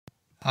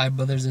Hi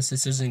brothers and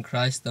sisters in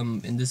Christ.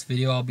 In this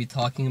video I'll be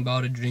talking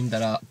about a dream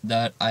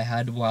that I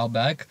had a while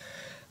back.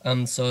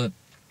 So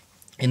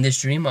in this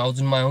dream I was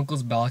in my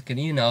uncle's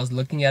balcony and I was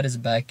looking at his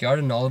backyard,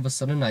 and all of a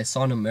sudden I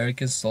saw an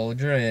American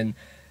soldier, and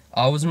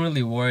I wasn't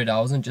really worried. I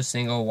wasn't just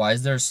saying, oh, why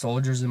is there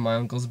soldiers in my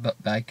uncle's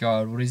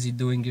backyard? What is he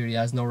doing here? He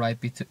has no right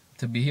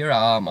to be here.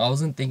 I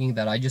wasn't thinking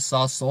that. I just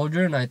saw a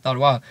soldier and I thought,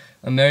 wow,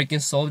 American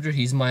soldier,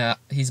 he's my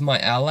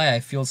ally. I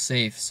feel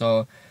safe.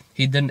 So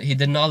he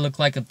did not look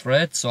like a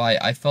threat, so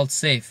I felt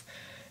safe.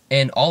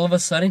 And all of a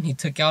sudden he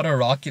took out a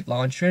rocket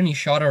launcher and he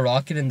shot a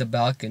rocket in the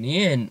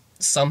balcony, and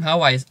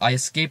somehow I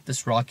escaped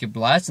this rocket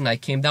blast, and I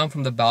came down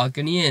from the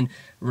balcony and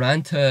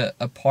ran to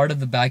a part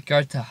of the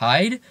backyard to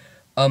hide.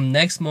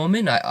 Next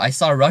moment I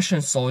saw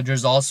Russian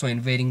soldiers also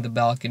invading the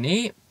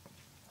balcony,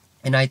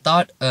 and I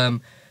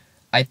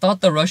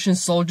thought the Russian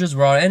soldiers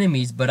were our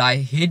enemies, but I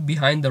hid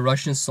behind the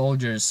Russian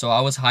soldiers. So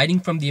I was hiding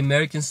from the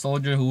American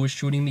soldier who was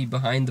shooting me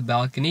behind the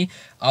balcony.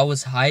 I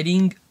was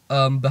hiding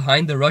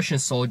behind the Russian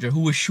soldier who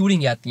was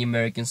shooting at the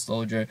American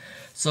soldier.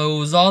 So it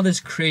was all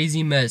this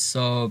crazy mess.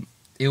 So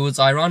it was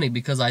ironic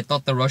because I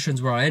thought the Russians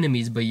were our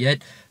enemies, but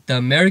yet the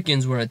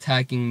Americans were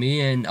attacking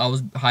me and I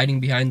was hiding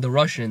behind the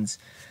Russians.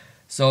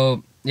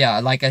 So yeah,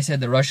 like I said,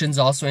 the Russians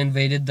also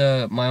invaded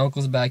my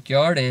uncle's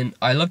backyard, and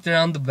I looked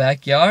around the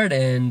backyard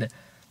and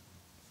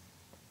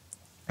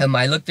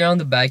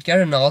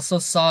I also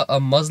saw a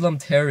Muslim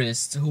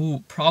terrorist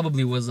who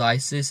probably was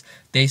ISIS.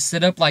 They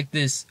set up like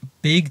this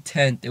big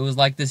tent. It was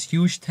like this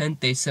huge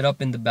tent they set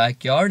up in the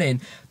backyard, and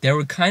they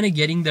were kind of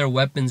getting their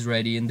weapons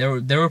ready, and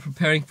they were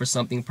preparing for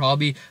something.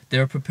 Probably they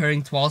were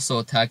preparing to also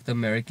attack the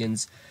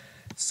Americans.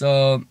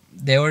 So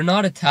they were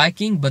not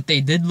attacking, but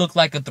they did look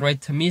like a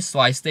threat to me, so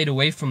I stayed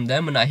away from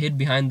them and I hid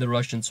behind the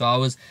Russians. So I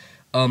was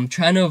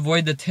trying to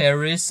avoid the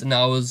terrorists, and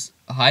I was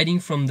hiding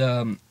from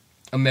the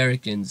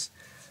Americans.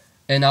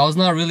 And I was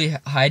not really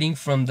hiding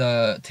from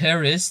the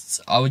terrorists,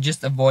 I was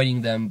just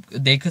avoiding them.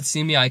 They could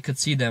see me, I could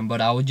see them,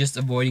 but I was just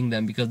avoiding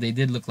them because they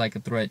did look like a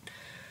threat.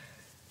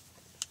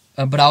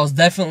 But I was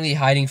definitely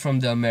hiding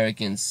from the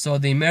Americans. So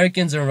the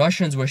Americans and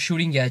Russians were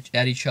shooting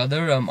at each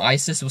other.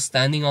 ISIS was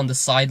standing on the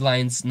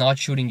sidelines, not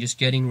shooting, just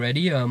getting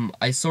ready.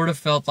 I sort of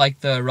felt like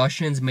the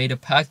Russians made a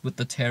pact with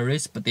the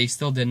terrorists, but they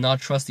still did not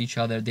trust each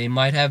other. They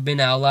might have been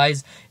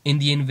allies in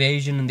the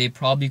invasion and they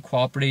probably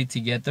cooperated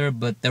together,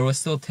 but there was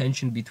still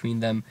tension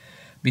between them,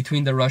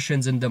 between the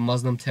Russians and the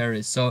Muslim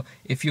terrorists. So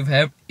if you've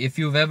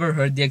ever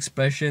heard the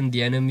expression,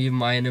 the enemy of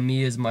my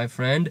enemy is my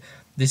friend,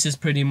 this is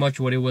pretty much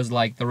what it was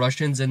like. The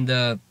Russians and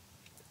the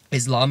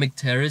Islamic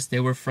terrorists,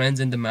 they were friends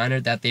in the manner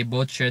that they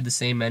both shared the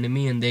same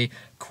enemy and they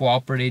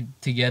cooperated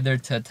together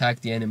to attack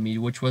the enemy,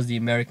 which was the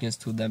Americans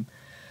to them.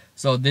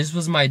 So this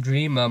was my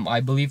dream. I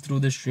believe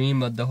through this dream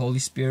the Holy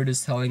Spirit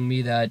is telling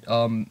me that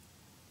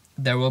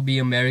there will be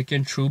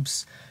American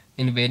troops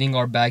invading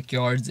our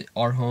backyards,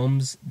 our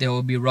homes. There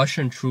will be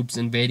Russian troops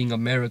invading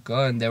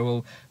America, and there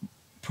will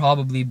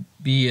probably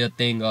be a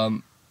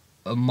thing,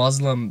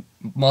 Muslim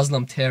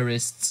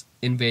terrorists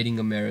invading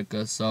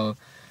America. So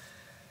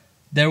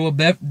there will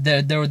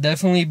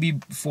definitely be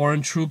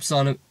foreign troops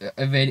on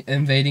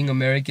invading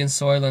American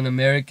soil, and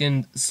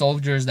American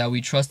soldiers that we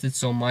trusted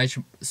so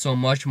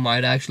much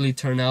might actually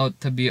turn out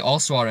to be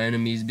also our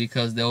enemies,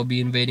 because they'll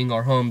be invading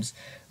our homes,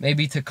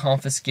 maybe to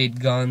confiscate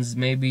guns,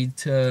 maybe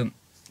to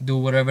do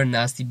whatever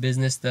nasty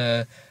business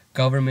the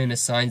government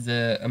assigns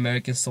the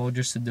American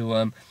soldiers to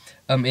do.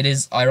 It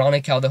is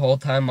ironic how the whole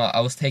time I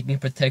was taking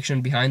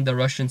protection behind the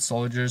Russian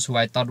soldiers who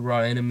I thought were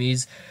our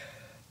enemies,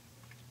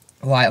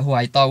 who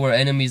I thought were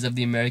enemies of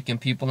the American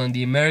people, and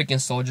the American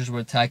soldiers were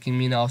attacking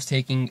me, and I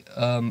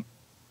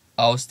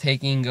was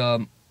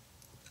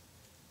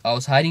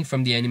hiding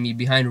from the enemy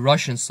behind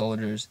Russian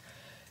soldiers.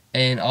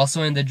 And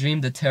also in the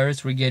dream, the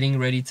terrorists were getting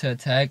ready to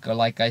attack,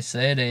 like I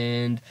said,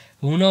 and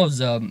who knows,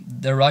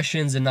 the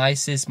Russians and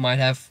ISIS might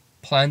have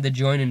planned the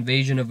joint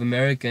invasion of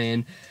America,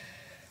 and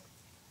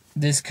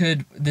this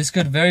could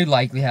very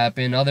likely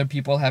happen. Other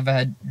people have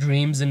had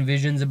dreams and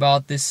visions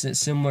about this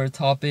similar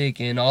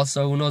topic, and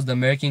also, who knows, the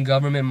American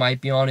government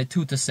might be on it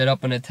too to set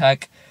up an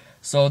attack.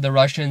 So the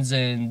Russians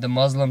and the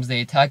Muslims,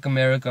 they attack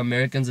America,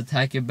 Americans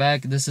attack it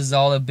back. This is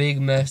all a big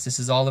mess, this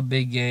is all a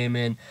big game,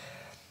 and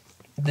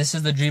this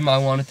is the dream I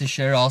wanted to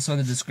share. Also in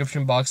the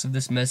description box of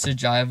this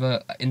message,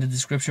 in the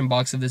description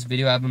box of this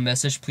video, I have a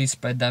message. Please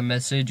spread that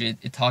message.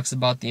 It talks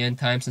about the end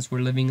time, since we're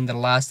living in the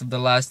last of the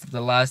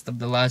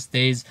last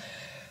days.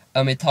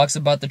 It talks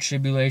about the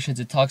tribulations.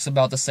 It talks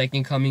about the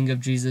second coming of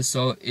Jesus.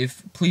 So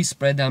please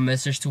spread that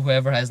message to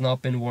whoever has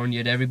not been warned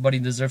yet. Everybody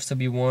deserves to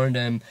be warned,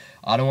 and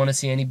I don't want to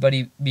see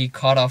anybody be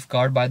caught off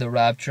guard by the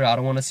rapture. I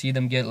don't want to see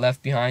them get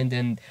left behind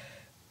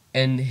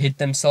and hit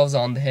themselves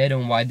on the head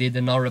on why they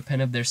did not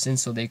repent of their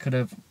sins, so they could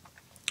have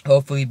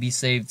hopefully be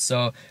saved.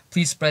 So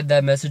please spread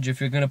that message.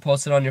 If you're going to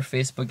post it on your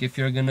Facebook, if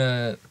you're going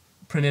to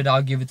print it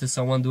out, give it to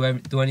someone,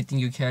 do anything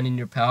you can in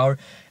your power.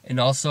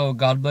 And also,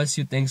 God bless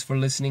you. Thanks for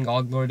listening.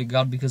 All glory to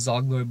God, because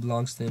all glory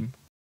belongs to Him.